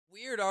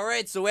Weird. All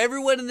right, so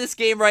everyone in this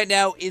game right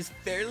now is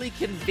fairly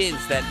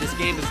convinced that this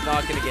game is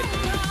not going to get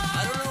released.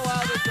 I don't know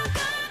how they're so...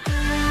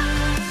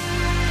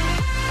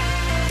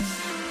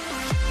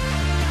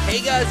 Hey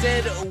guys,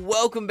 and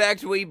welcome back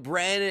to a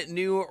brand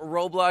new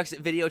Roblox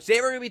video. Today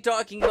we're going to be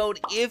talking about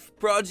if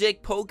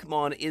Project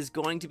Pokemon is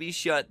going to be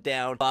shut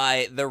down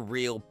by the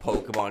real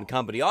Pokemon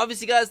company.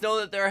 Obviously, you guys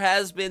know that there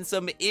has been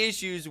some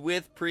issues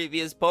with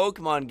previous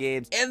Pokemon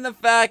games, and the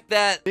fact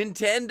that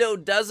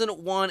Nintendo doesn't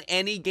want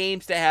any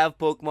games to have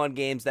Pokemon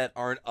games that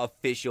aren't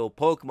official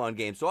Pokemon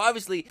games. So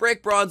obviously,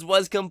 Brick Bronze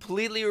was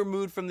completely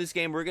removed from this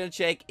game. We're going to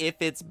check if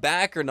it's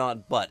back or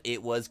not, but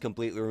it was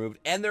completely removed,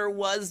 and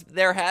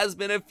there has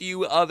been a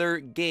few other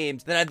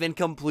games that have been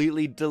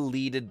completely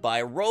deleted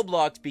by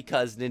Roblox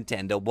because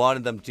Nintendo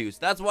wanted them to. So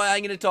that's why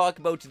I'm going to talk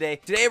about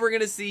today. Today we're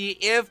going to see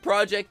if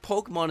Project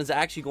Pokemon is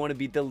actually going to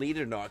be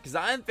deleted or not, because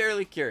I'm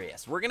fairly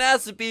curious. We're going to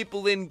ask some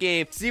people in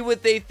game, see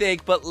what they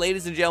think, but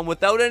ladies and gentlemen,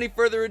 without any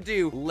further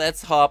ado,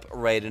 let's hop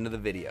right into the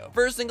video.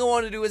 First thing I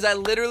want to do is I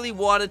literally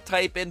want to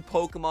type in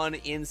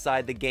Pokemon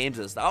inside the games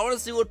list. I want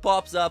to see what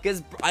pops up,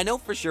 because I know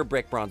for sure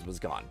Brick Bronze was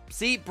gone.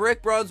 See,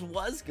 Brick Bronze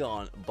was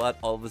gone, but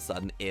all of a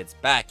sudden it's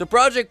back. So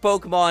Project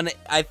Pokemon,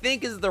 I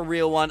think, is the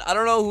real one. I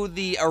don't know who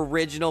the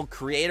original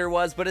creator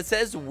was, but it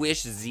says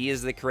Wish Z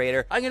is the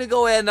creator. I'm gonna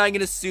go ahead and I'm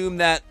gonna assume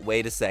that...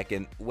 Wait a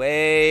second.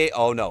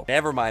 Oh no,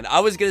 never mind.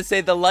 I was gonna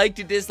say the like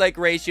to dislike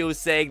ratio is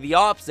saying the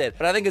opposite,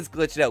 but I think it's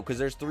glitched out because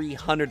there's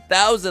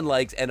 300,000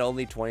 likes and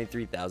only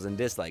 23,000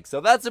 dislikes. So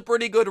that's a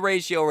pretty good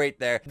ratio right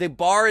there. The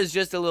bar is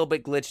just a little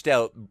bit glitched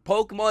out.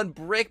 Pokemon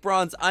Brick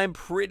Bronze, I'm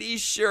pretty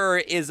sure,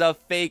 is a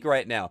fake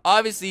right now.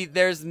 Obviously,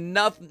 there's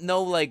no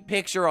like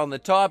picture on the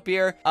top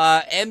here.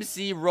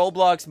 MC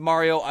ROBLOX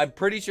Mario, I'm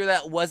pretty sure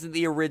that wasn't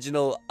the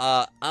original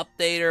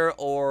updater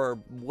or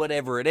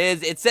whatever it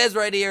is. It says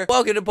right here,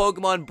 welcome to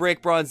Pokemon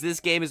Brick Bronze. This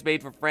game is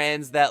made for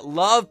fans that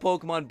love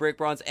Pokemon Brick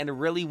Bronze and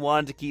really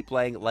wanted to keep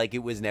playing like it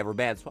was never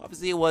banned. So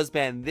obviously it was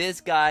banned. This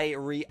guy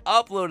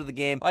re-uploaded the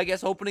game, I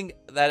guess hoping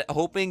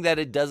that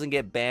it doesn't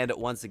get banned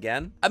once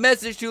again. A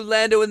message to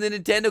Lando and the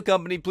Nintendo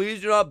company,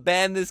 please do not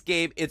ban this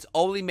game. It's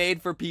only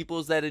made for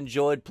people that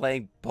enjoyed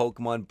playing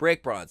Pokemon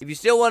Brick Bronze. If you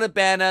still want to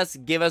ban us,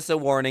 give us a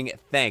warning.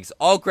 Thanks.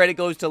 All credit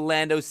goes to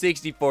Lando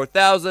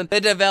 64,000,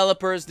 the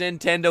developers,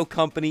 Nintendo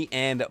company,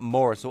 and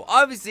more. So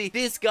obviously,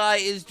 this guy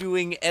is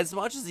doing as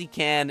much as he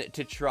can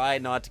to try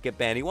not to get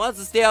banned. He wants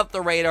to stay off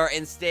the radar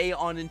and stay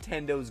on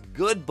Nintendo's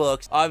good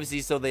books,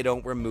 obviously, so they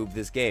don't remove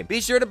this game.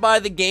 Be sure to buy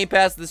the Game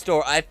Pass at the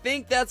store. I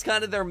think that's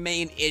kind of their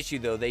main issue,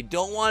 though. They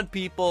don't want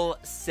people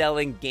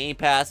selling Game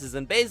Passes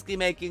and basically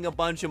making a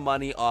bunch of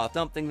money off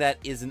something that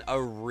isn't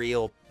a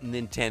real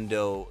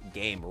Nintendo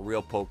game, a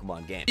real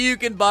Pokemon game. You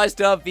can buy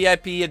stuff,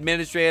 VIP,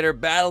 Administrator,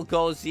 Battle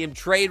Coliseum,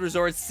 Trade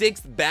Resort,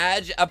 6th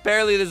badge.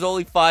 Apparently there's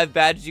only 5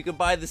 badges. You can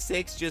buy the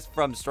 6 just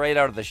from straight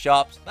out of the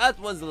shops. That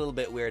one's a little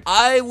bit weird.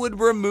 I would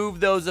remove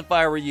those if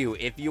I were you.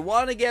 If you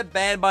want to get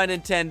banned by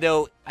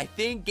Nintendo, I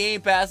think Game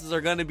Passes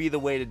are going to be the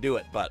way to do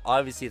it, but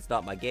obviously it's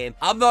not my game.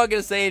 I'm not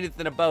going to say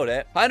anything about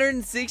it.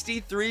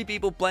 163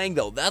 people playing,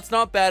 though. That's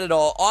not bad at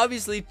all.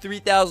 Obviously,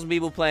 3,000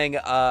 people playing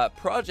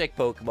Project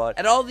Pokemon,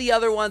 and all the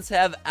other ones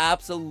have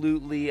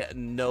absolutely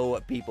no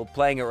people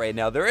playing it right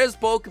now. There is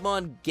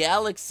Pokemon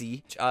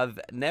Galaxy, which I've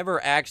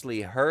never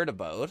actually heard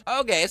about.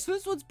 Okay, so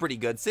this one's pretty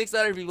good.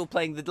 600 people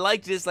playing. The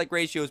like to dislike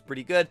ratio is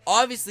pretty good.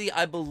 Obviously,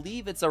 I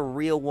believe it's a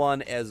real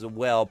one as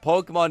well.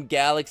 Pokemon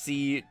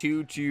Galaxy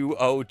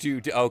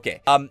 22022.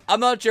 Okay, I'm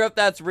not sure if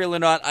that's real or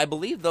not. I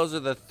believe those are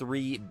the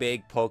 3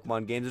 big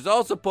Pokemon games. There's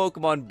also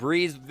Pokemon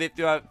Breeze with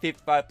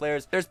 55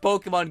 players. There's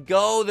Pokemon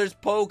Go. There's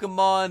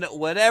Pokemon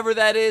whatever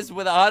that is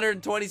with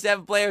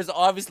 127 players.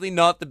 Obviously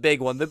not the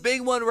big one. The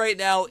big one right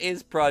now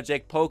is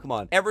Project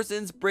Pokemon. Ever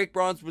since Brick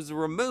Bronze was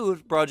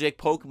removed,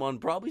 Project Pokemon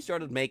probably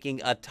started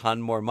making a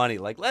ton more money.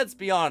 Like, let's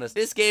be honest.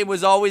 This game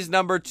was always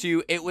number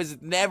 2. It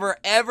was never,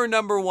 ever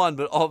number 1,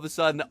 but all of a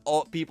sudden,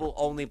 people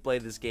only play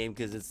this game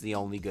because it's the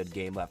only good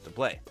game left to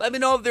play. Let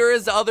me know if there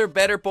is other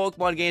better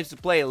Pokemon games to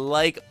play,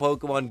 like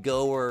Pokemon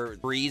Go or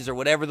Breeze or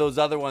whatever those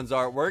other ones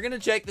are. We're going to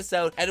check this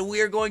out, and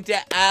we're going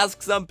to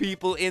ask some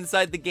people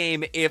inside the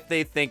game if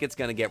they think it's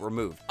going to get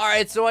removed. All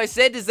right, so I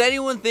said, does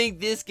anyone think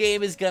this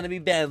game is going to be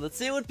banned? Let's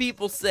see what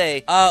people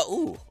say.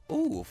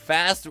 Ooh,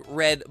 Fast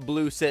Red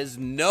Blue says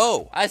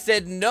no. I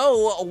said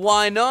no,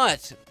 why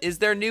not? Is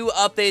there new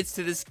updates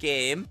to this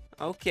game?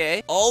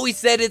 Okay. Oh, he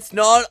said it's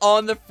not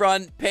on the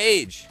front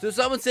page. So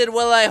someone said,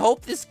 well, I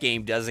hope this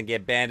game doesn't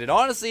get banned. And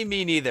honestly,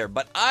 me neither.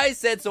 But I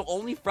said, so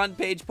only front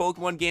page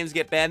Pokemon games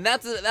get banned.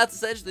 That's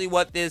essentially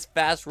what this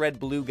Fast Red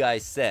Blue guy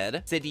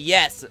said. Said,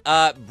 yes,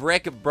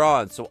 Brick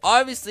Bronze. So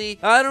obviously,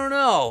 I don't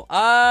know.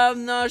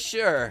 I'm not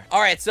sure. All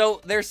right,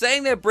 so they're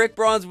saying that Brick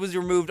Bronze was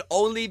removed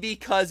only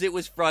because it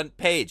was front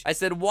page. I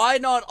said, why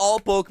not all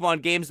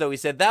Pokemon games, though? He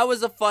said, that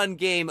was a fun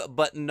game,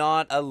 but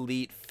not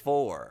Elite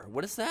 4.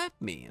 What does that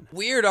mean?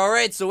 Weird. All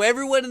right, so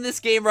everyone in this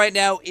game right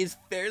now is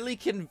fairly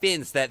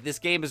convinced that this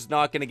game is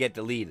not going to get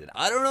deleted.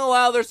 I don't know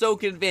how they're so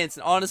convinced,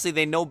 and honestly,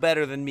 they know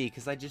better than me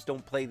because I just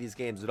don't play these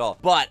games at all.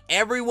 But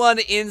everyone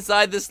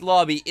inside this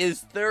lobby is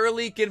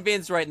thoroughly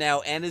convinced right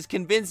now and is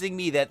convincing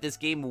me that this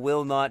game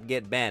will not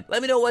get banned.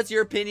 Let me know what's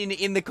your opinion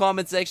in the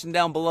comment section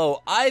down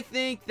below. I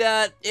think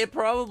that it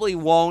probably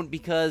won't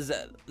because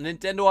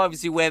Nintendo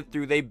obviously went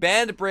through. They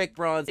banned Brick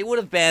Bronze. They would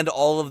have banned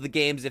all of the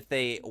games if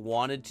they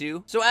wanted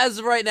to. So as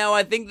of right now,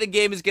 I think the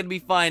game is going to be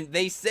fine.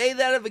 They say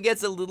that if it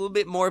gets a little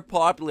bit more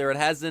popular, it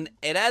has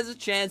a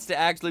chance to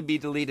actually be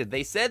deleted.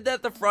 They said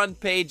that the front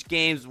page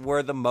games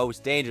were the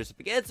most dangerous. If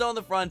it gets on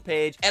the front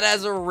page, it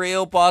has a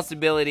real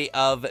possibility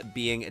of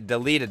being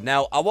deleted.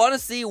 Now, I want to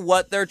see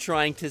what they're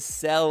trying to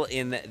sell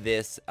in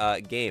this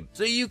game.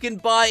 So you can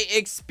buy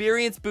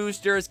experience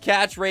boosters,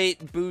 catch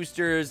rate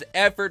boosters,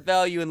 effort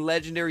value, and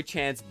legendary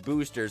chance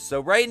boosters. So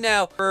right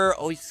now,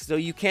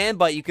 you can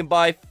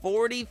buy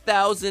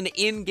 40,000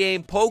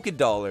 in-game Poké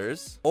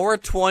Dollars or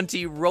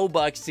 20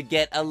 Robux to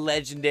get a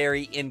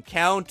legendary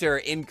encounter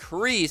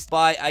increased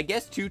by, I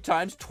guess, 2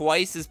 times,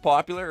 twice as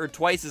popular or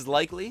twice as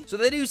likely. So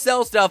they do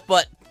sell stuff,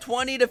 but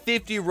 20 to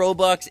 50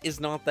 Robux is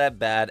not that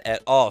bad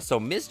at all. So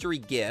mystery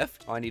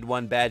gift. I need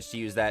 1 badge to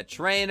use that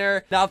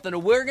trainer.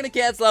 Nothing. We're gonna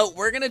cancel out.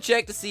 We're gonna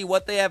check to see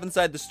what they have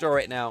inside the store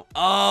right now.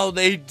 Oh,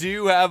 they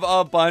do have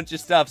a bunch of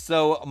stuff.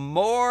 So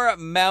more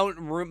Mount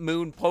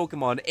Moon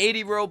Pokemon.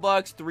 80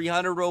 Robux,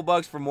 300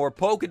 Robux for more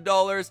Poké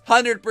Dollars.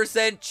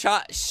 100%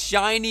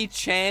 shiny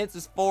chance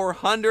is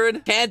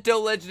 400.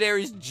 Kanto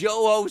legendaries,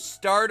 Johto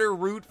starter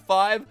Route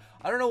 5.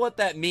 I don't know what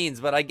that means,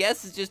 but I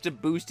guess it's just a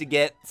boost to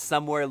get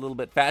somewhere a little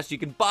bit faster. You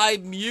can buy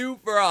Mew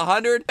for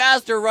 100,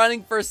 faster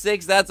running for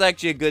 6. That's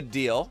actually a good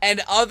deal.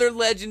 And other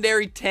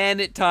legendary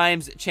 10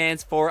 times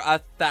chance for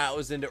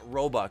 1,000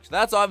 Robux.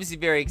 That's obviously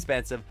very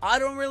expensive. I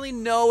don't really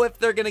know if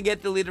they're gonna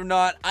get deleted or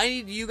not. I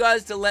need you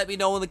guys to let me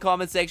know in the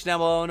comment section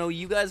down below. I know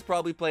you guys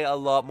probably play a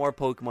lot more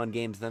Pokemon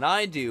games than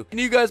I do, and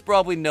you guys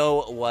probably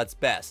know what's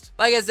best.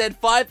 Like I said,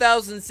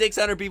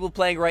 5,600 people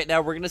playing right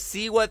now. We're gonna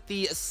see what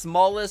the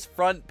smallest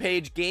front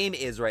page game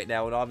is right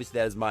now, and obviously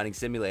that is Mining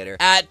Simulator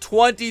at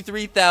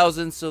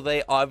 23,000, so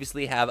they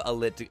obviously have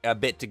a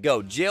bit to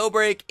go.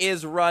 Jailbreak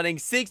is running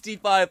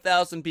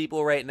 65,000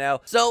 people right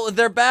now, so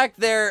they're back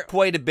there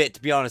quite a bit,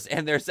 to be honest.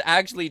 And there's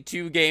actually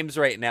 2 games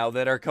right now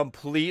that are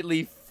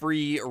completely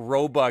free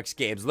Robux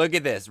games. Look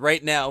at this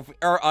right now.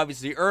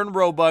 Obviously earn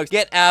Robux,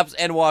 get apps,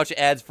 and watch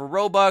ads for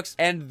Robux.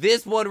 And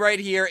this one right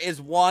here is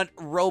want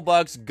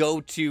Robux,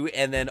 go to,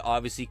 and then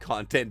obviously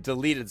content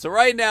deleted. So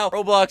right now,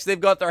 Roblox, they've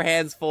got their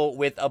hands full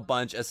with a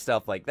bunch of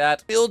stuff like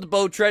that. Build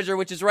Boat Treasure,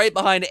 which is right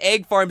behind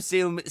Egg Farm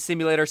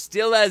Simulator,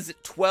 still has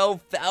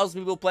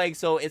 12,000 people playing,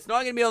 so it's not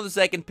gonna be on the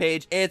second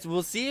page.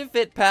 We'll see if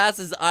it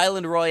passes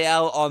Island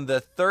Royale on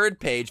the third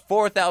page.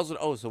 4,000.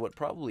 Oh, so it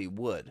probably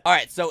would. All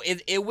right, so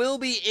it will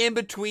be in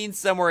between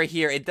somewhere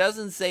here. It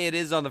doesn't say it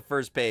is on the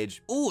first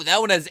page. Ooh, that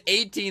one has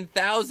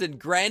 18,000.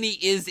 Granny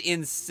is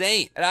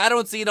insane. And I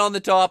don't see it on the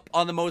top,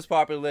 on the most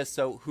popular list.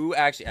 So who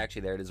actually,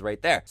 there it is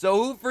right there. So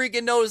who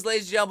freaking knows,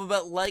 ladies and gentlemen?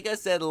 But like I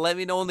said, let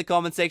me know in the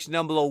comment section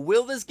down below.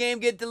 Will this game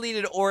get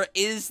deleted, or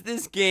is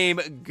this game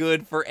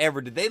good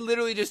forever? Did they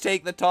literally just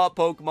take the top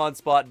Pokemon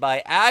spot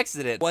by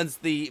accident once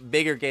the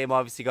bigger game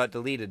obviously got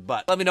deleted?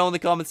 But let me know in the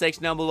comment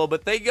section down below.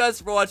 But thank you guys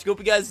for watching. Hope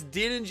you guys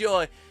did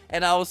enjoy,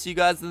 and I will see you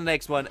guys in the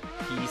next one.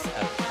 Peace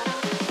out.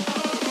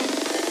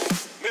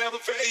 Never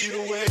fade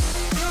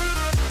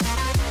away.